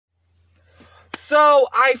So,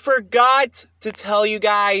 I forgot to tell you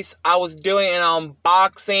guys I was doing an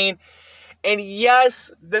unboxing. And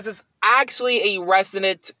yes, this is actually a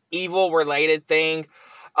Resident Evil related thing.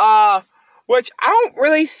 Which I don't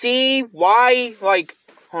really see why, like,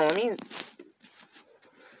 hold on,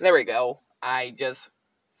 there we go. I just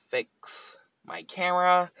fix my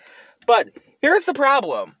camera. But here's the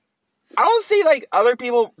problem. I don't see, like, other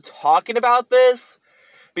people talking about this.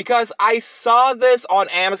 Because I saw this on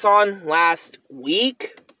Amazon last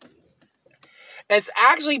week. It's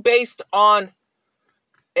actually based on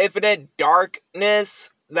Infinite Darkness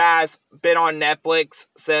that's been on Netflix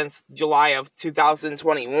since July of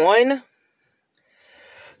 2021.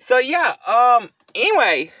 So yeah,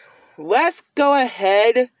 anyway, let's go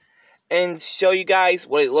ahead and show you guys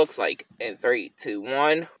what it looks like in 3, 2,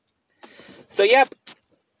 1. So yep,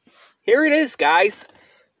 here it is, guys.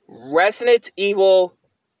 Resident Evil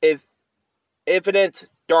Infinite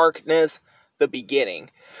Darkness, the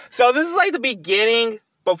beginning. So this is like the beginning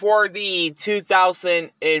before the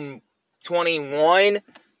 2021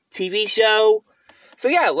 TV show. So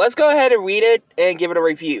yeah, let's go ahead and read it and give it a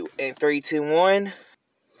review in 3, 2, 1.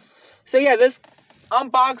 So yeah, this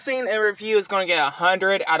unboxing and review is going to get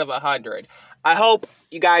 100 out of 100. I hope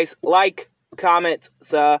you guys like, comment,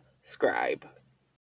 subscribe.